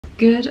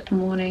Good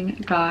morning,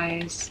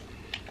 guys.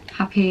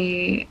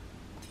 Happy...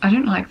 I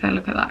don't like that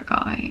look at that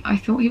guy. I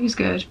thought he was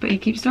good, but he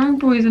keeps throwing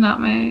poison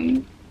at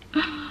me.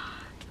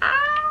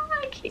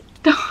 I keep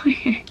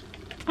dying.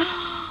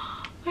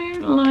 I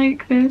don't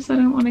like this. I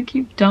don't want to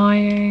keep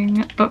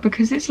dying. But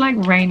because it's like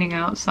raining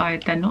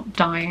outside, they're not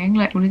dying.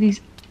 Like one of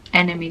these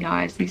enemy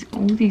guys,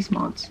 all these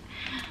mods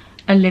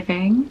are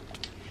living.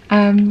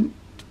 What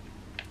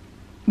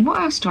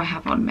else do I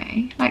have on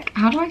me? Like,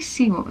 how do I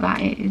see what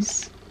that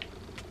is?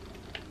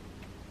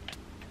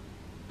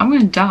 I'm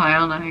gonna die,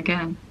 aren't I,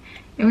 again?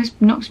 It always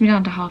knocks me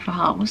down to half a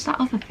heart. What's that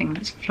other thing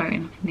that's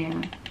floating up in the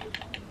air?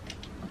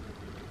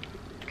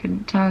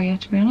 Couldn't tell you,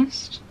 to be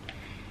honest.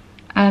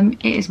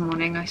 It is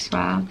morning, I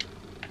swear.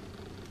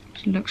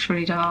 It looks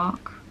really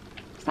dark.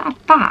 Is that a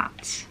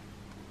bat?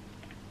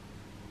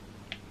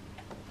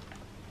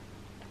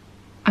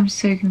 I'm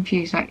so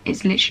confused. Like,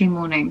 it's literally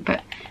morning,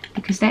 but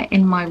because they're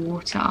in my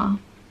water,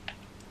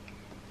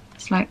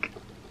 it's like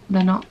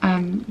they're not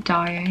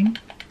dying.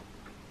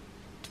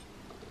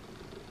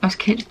 I was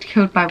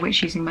killed by a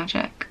witch using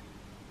magic.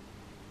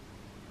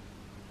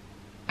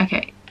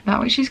 Okay, that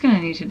witch is gonna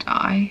need to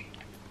die.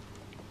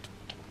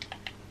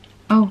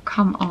 Oh,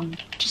 come on.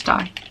 Just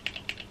die.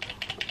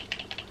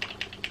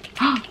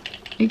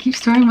 It keeps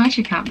throwing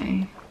magic at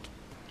me.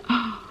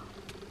 Oh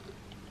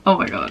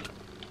my god.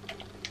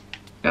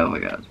 Oh my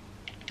god.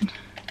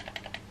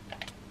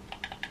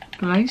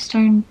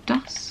 Glowstone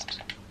dust?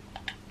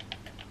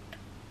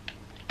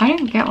 I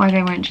don't get why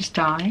they won't just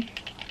die.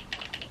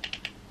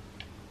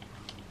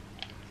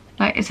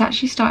 Like, it's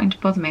actually starting to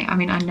bother me. I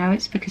mean, I know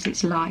it's because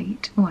it's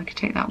light. Oh, I could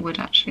take that wood,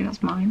 actually.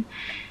 That's mine.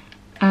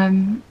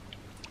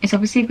 It's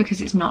obviously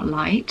because it's not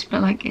light,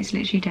 but, like, it's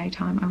literally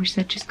daytime. I wish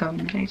they'd just go in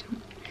the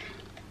daytime.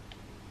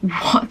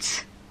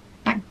 What?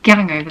 That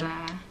gang over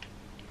there.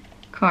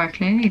 Cool, I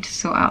clearly need to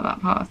sort out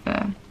that part of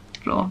the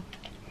floor.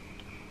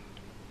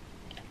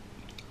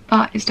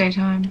 But it's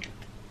daytime,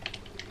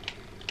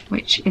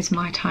 which is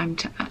my time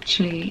to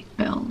actually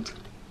build.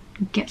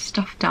 Get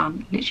stuff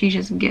done. Literally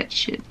just get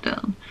shit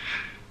done.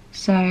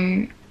 So,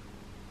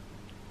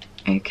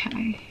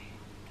 okay.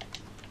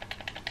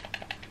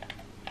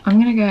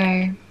 I'm gonna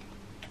go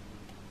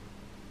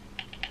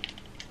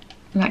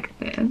like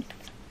this.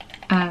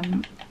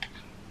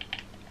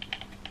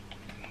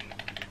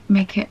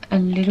 Make it a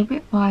little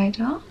bit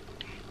wider.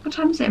 What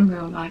time is it in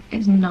real life?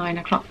 It's 9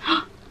 o'clock.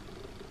 Oh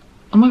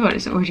my god,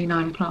 it's already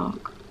 9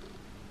 o'clock.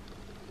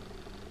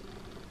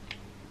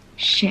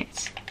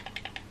 Shit.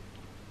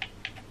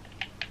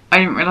 I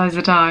didn't realise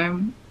the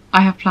time.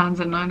 I have plans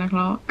at 9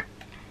 o'clock.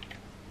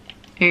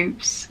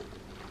 Oops.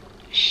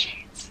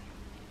 Shit.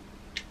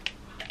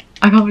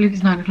 I can't believe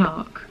it's 9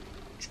 o'clock.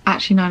 It's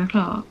actually 9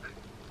 o'clock.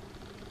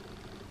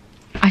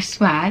 I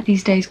swear,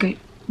 these days go...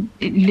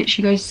 It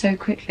literally goes so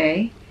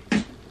quickly.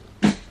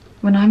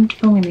 When I'm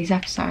filming these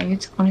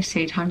episodes,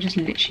 honestly, time just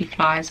literally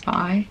flies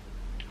by.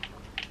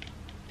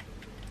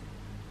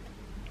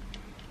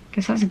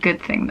 Guess that's a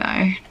good thing,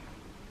 though.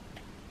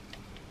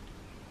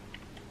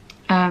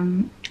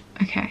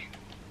 Okay.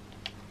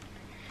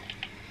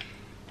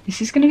 This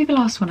is going to be the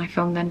last one I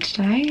film then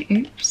today.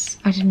 Oops,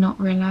 I did not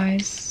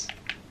realise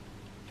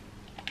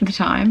the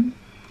time.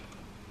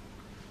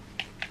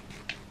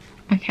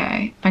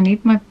 Okay, I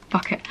need my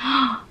bucket.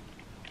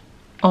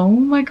 Oh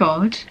my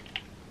god.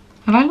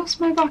 Have I lost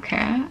my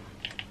bucket?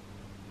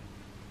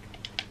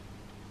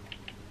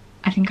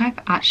 I think I've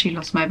actually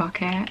lost my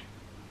bucket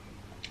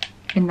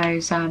in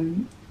those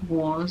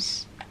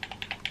wars.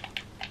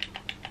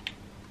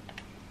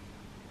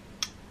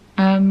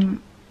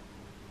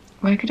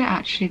 Where could it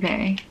actually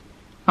be?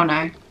 Oh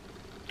no.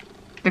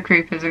 The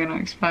creepers are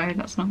gonna explode.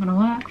 That's not gonna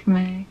work for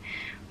me.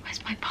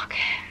 Where's my bucket?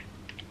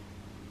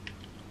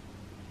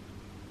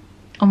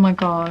 Oh my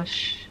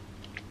gosh.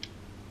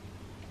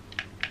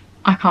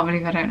 I can't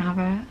believe I don't have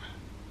it.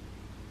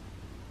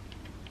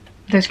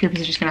 Those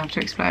creepers are just gonna have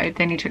to explode.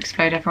 They need to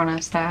explode everyone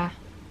else there.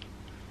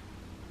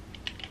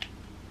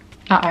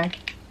 Uh-oh.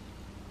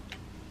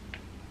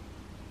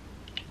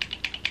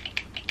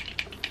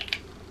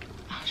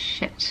 Oh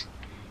shit.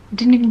 It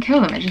didn't even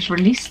kill them, it just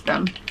released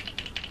them.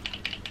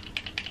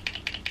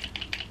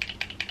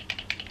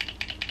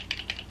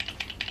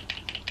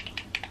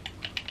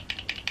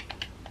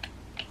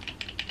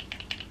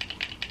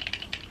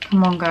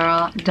 Come on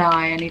girl,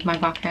 die, I need my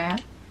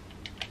bucket.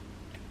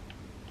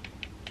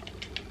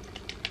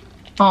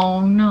 Oh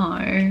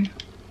no.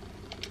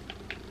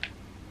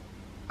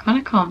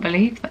 Kinda can't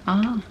believe that.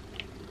 And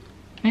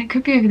it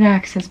could be over there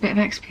because there's a bit of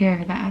XP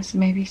over there, so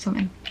maybe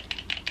something.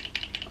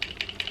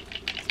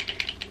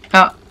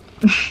 Oh.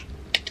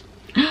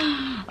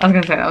 I was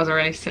gonna say that was a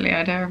really silly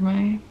idea of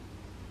mine.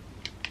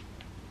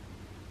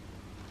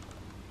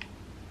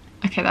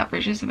 Okay, that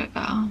bridge is a bit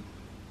better.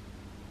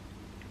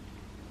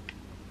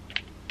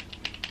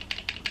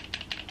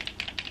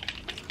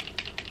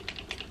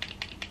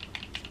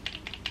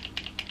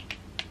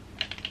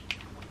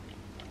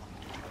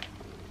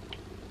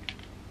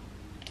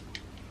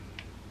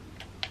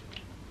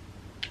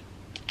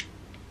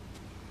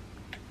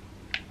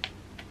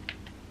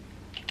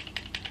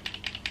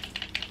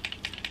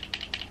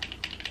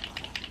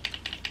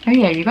 Oh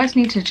yeah, you guys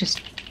need to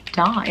just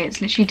die.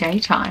 It's literally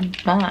daytime.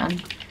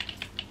 Burn.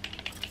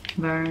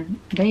 Burn.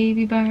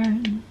 Baby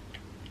burn.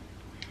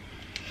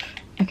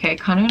 Okay,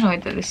 kind of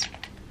annoyed that this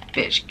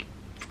bitch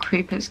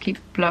creepers keep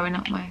blowing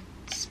up my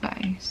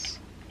space.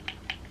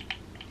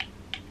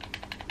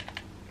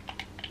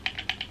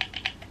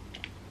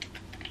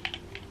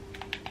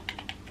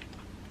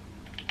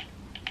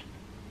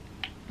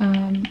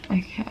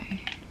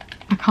 Okay.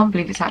 I can't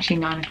believe it's actually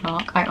 9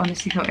 o'clock. I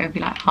honestly thought it would be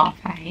like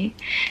 8:30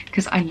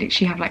 because I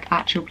literally have like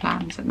actual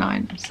plans at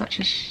 9. I'm such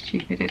a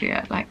stupid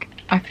idiot. Like,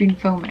 I've been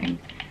filming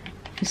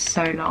for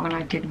so long and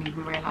I didn't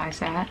even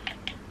realise it.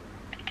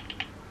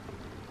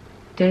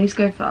 Days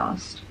go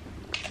fast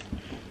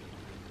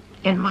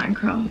in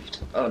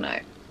Minecraft. Oh no.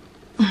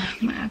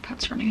 My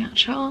iPad's running out of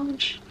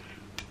charge.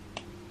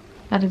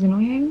 That is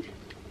annoying.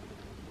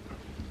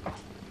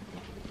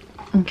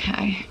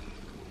 Okay.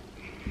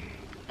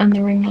 And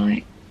the ring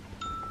light.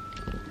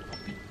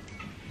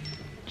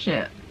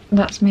 Shit.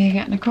 That's me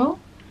again, Nicole.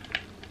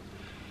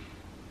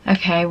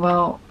 Okay,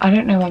 well, I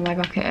don't know where my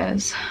bucket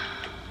is.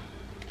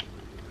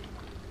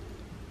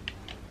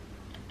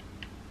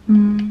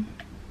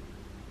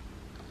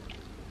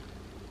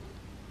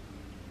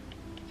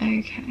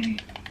 Okay.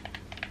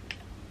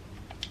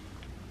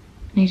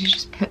 Need to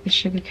just put the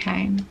sugar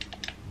cane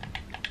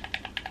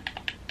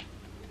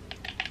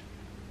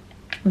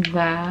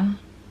there.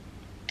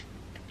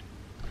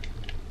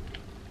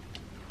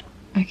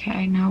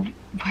 Okay, now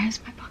where's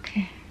my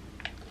bucket?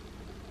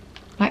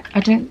 Like,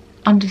 I don't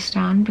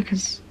understand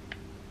because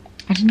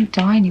I didn't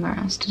die anywhere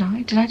else, did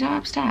I? Did I die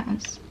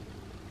upstairs?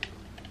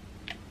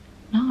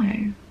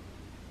 No.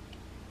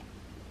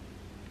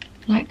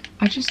 Like,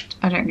 I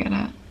don't get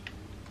it.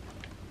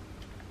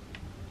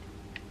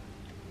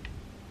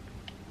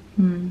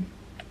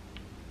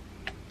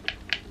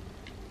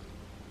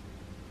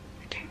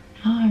 I don't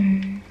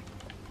know.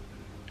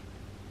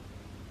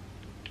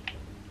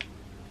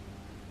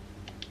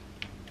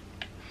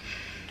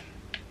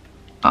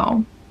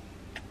 Oh,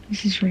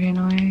 this is really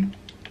annoying.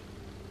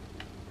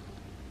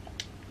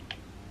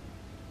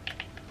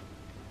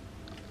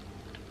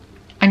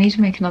 I need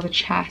to make another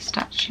chest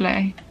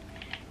actually,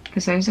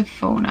 because those are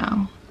full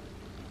now.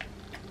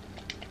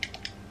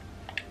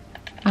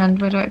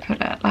 And where do I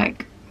put it?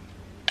 Like,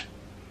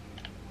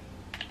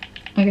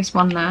 I guess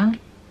one there.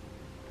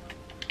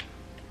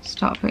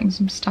 Start putting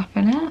some stuff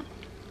in it,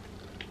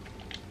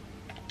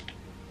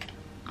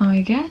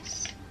 I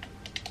guess.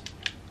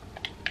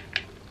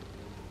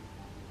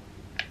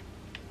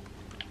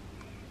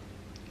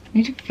 I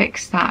need to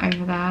fix that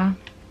over there.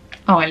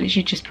 Oh, I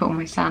literally just put all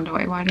my sand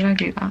away. Why did I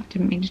do that?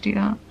 Didn't mean to do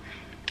that.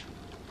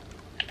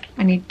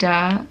 I need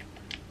dirt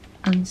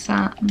and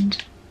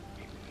sand.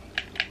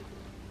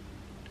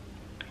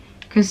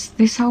 Because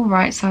this whole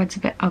right side's a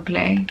bit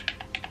ugly.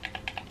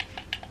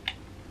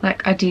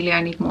 Like, ideally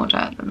I need more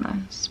dirt than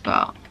this,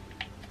 but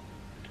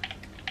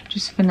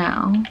just for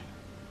now.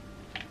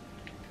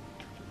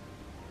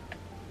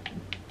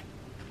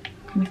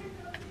 Kind of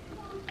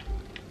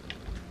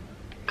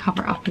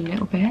cover it up a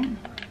little bit.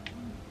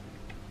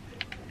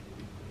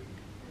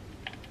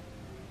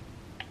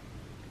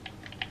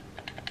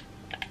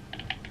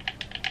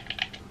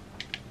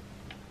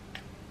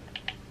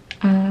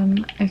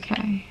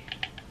 Okay.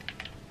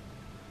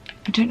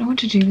 I don't know what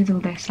to do with all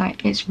this.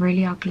 Like, it's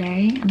really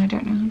ugly and I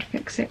don't know how to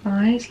fix it,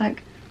 guys.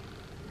 Like,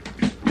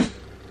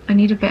 I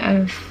need a bit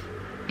of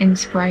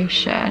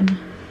inspiration.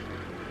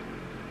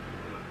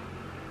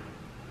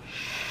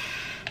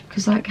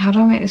 Because, like, how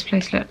do I make this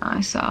place look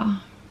nicer?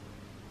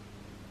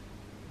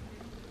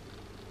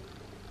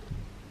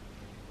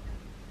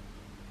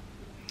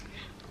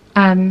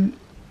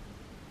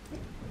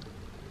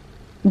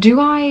 Do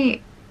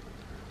I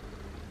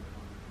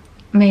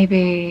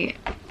maybe,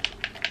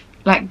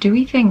 like, do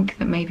we think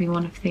that maybe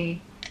one of the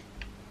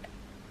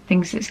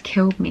things that's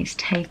killed me has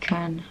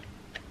taken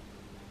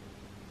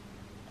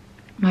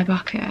my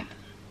bucket?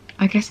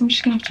 I guess I'm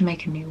just gonna have to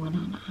make a new one,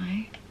 aren't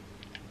I?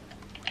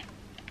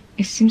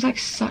 It seems like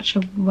such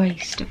a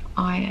waste of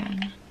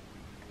iron.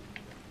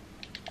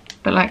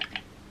 But, like,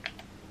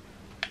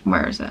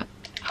 where is it?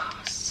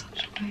 Oh,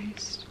 such a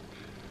waste.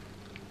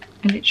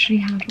 I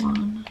literally had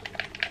one.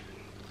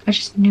 I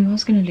just knew I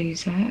was gonna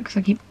lose it because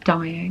I keep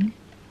dying.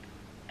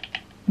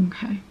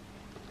 Okay.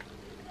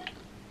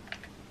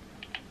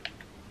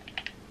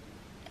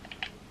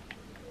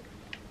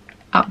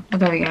 Oh, well,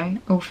 there we go.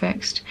 All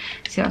fixed.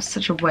 See, that's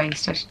such a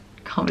waste. I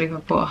can't believe I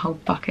bought a whole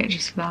bucket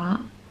just for that.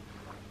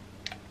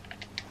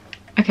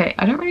 Okay,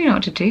 I don't really know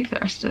what to do for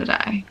the rest of the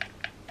day.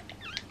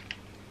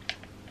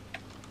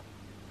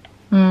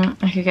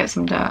 I could get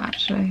some dirt,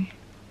 actually.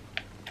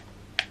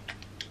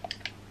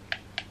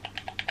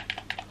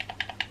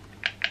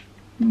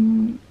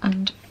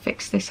 And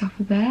fix this up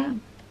a bit.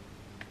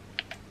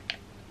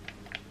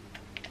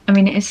 I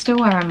mean, it is still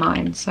where I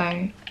mine, so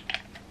I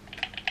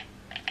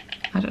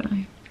don't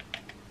know.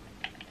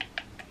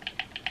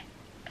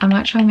 I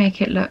might try and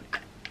make it look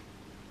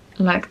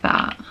like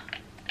that.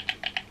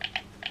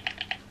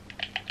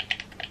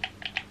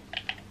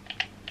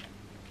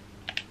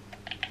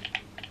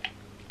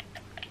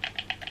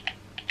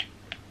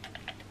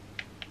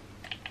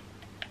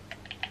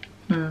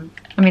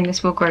 I mean,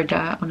 this will grow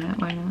dirt on it,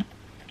 why not?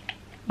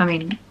 I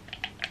mean,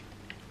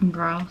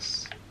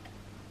 grass.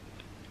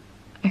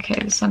 Okay,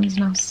 the sun is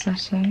now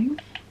setting.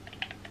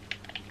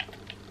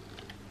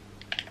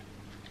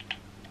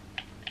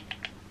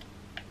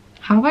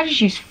 How about I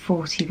just use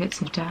 40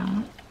 bits of dirt?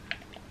 Oh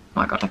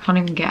my god, I can't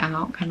even get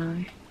out, can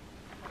I?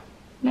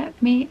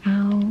 Let me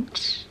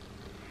out.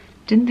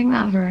 Didn't think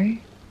that through.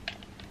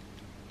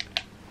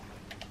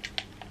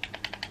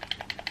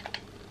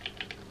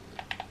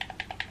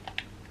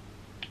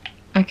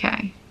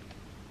 Okay.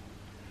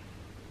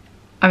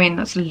 I mean,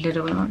 that's a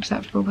little bit more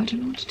acceptable, but I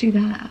don't know what to do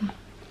there.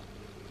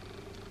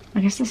 I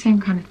guess the same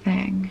kind of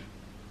thing.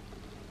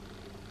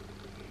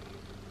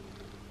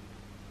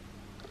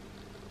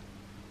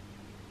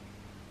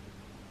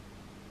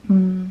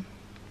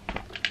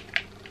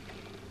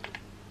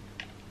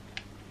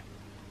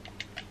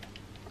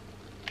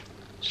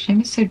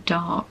 Shame it's so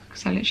dark,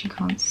 because I literally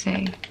can't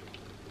see.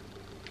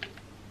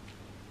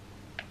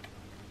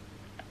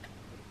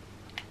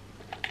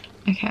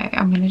 Okay,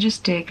 I'm gonna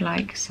just dig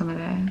like some of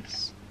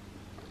this.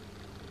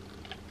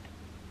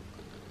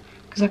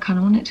 Because I kind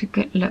of want it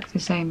to look the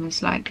same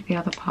as like the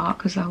other part,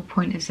 because the whole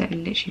point is that it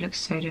literally looks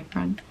so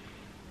different.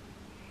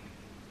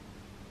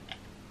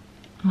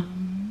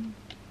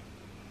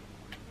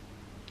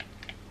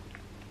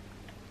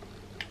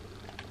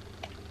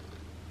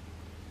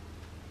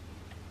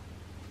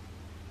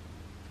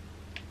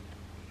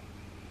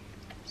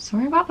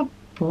 Sorry about the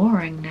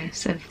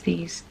boringness of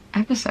these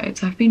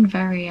episodes. I've been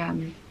very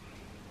in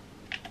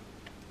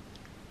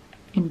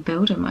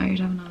builder mode,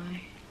 haven't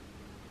I?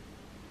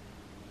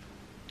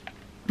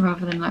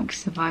 Rather than like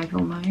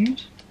survival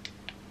mode.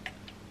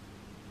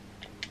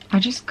 I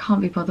just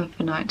can't be bothered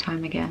for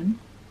nighttime again.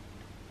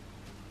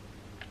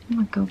 Oh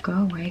my god, go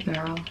away,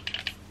 girl.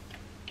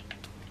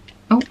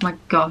 Oh my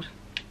god.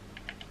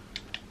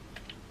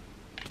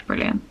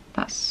 Brilliant.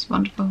 That's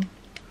wonderful.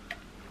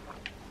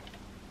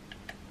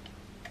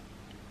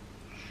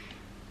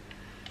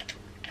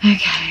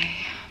 Okay.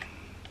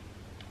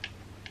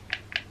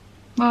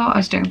 Well, I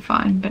was doing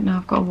fine, but now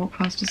I've got to walk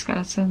past a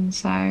skeleton,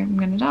 so I'm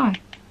gonna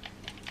die.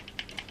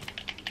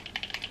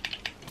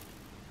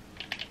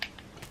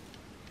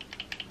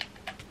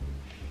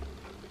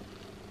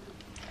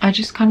 I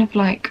just kind of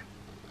like,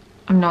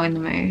 I'm not in the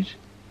mood.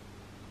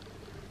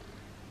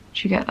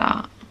 Do you get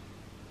that?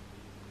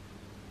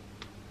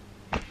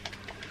 I'm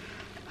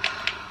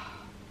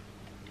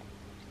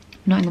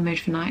not in the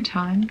mood for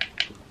nighttime.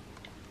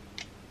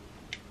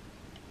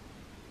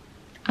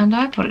 And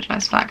I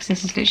apologise for that, because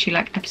this is literally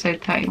like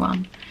episode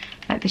 31.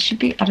 Like this should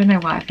be, I don't know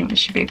why I think this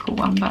should be a cool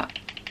one, but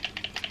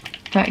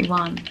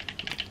 31.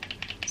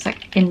 It's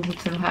like into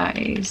the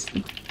 30s,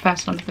 the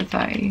first one of the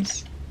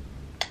 30s.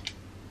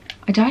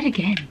 I died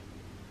again.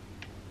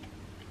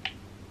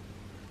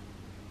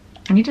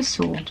 I need a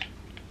sword.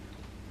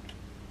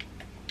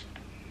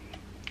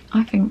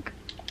 I think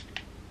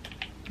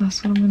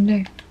that's what I'm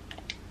gonna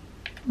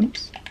do.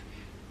 Oops.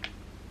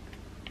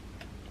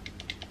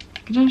 I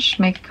can just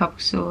make a couple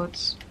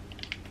swords.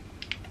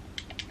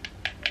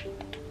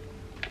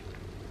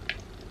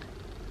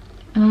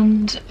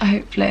 And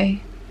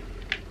hopefully...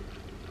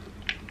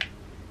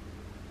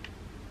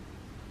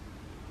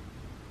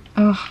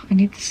 Oh, I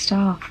need the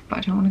staff, but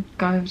I don't want to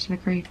go over to the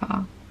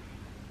creeper.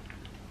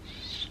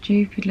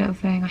 Stupid little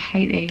thing. I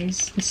hate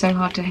these. They're so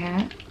hard to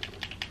hit.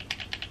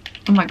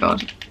 Oh my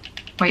god.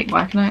 Wait,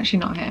 why can I actually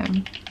not hit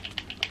him?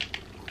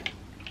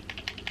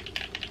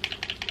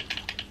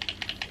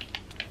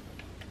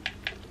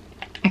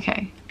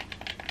 Okay.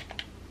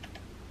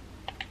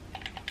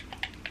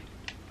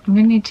 I'm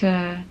gonna need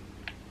to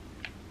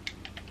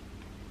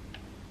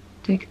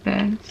dig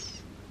this.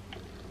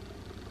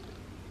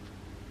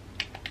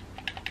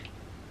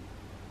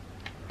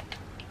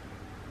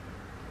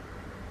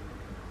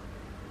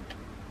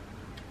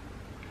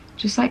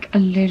 Just like a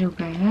little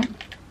bit.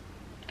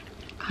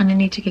 Kind of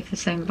need to give the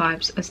same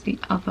vibes as the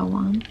other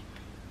one.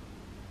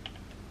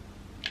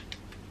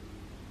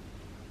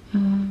 I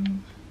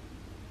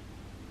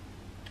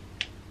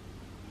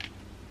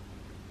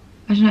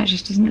don't know, it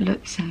just doesn't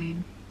look the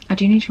same. I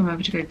do need to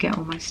remember to go get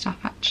all my stuff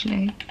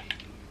actually.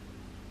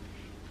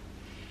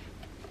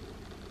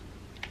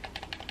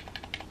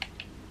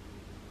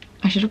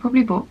 I should have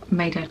probably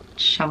made a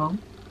shovel.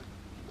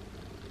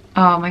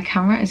 Oh, my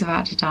camera is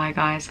about to die,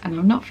 guys, and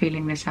I'm not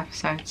feeling this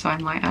episode, so I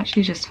might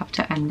actually just have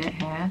to end it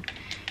here,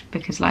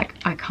 because like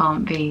I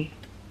can't be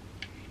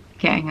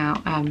getting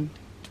out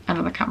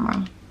another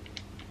camera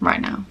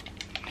right now,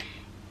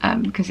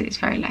 because it's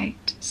very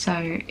late.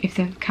 So if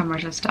the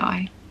camera does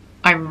die,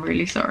 I'm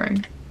really sorry.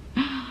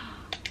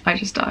 I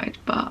just died,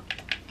 but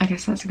I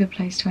guess that's a good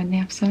place to end the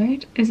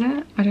episode, is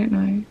it? I don't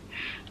know.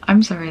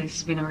 I'm sorry this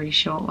has been a really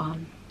short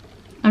one.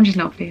 I'm just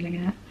not feeling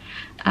it.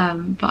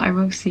 But I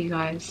will see you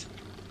guys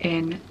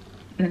in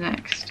the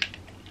next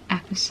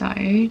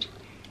episode.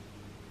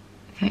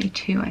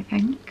 32, I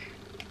think.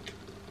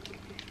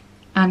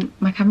 And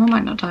my camera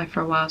might not die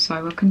for a while, so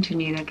I will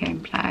continue the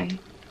gameplay.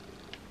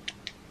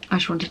 I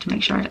just wanted to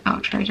make sure I'd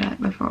outroed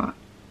it before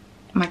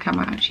my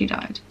camera actually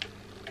died.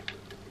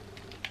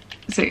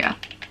 So yeah.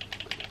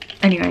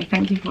 Anyway,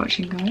 thank you for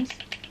watching, guys.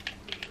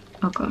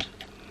 Oh god.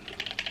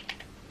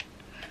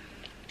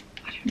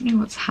 I don't know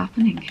what's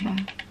happening here.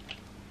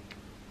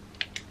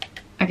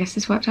 I guess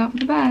this worked out for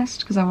the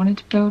best because I wanted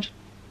to build,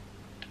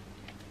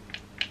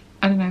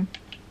 I don't know,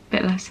 a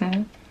bit less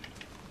here.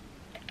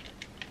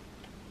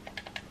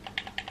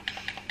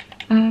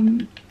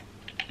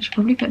 I should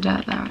probably put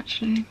dirt there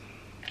actually.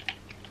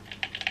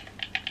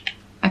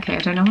 Okay, I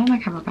don't know why my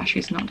camera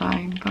battery's not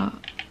dying, but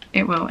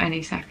it will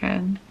any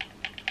second.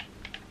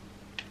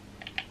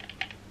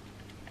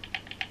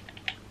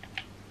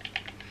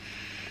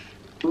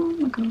 Oh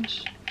my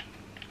gosh.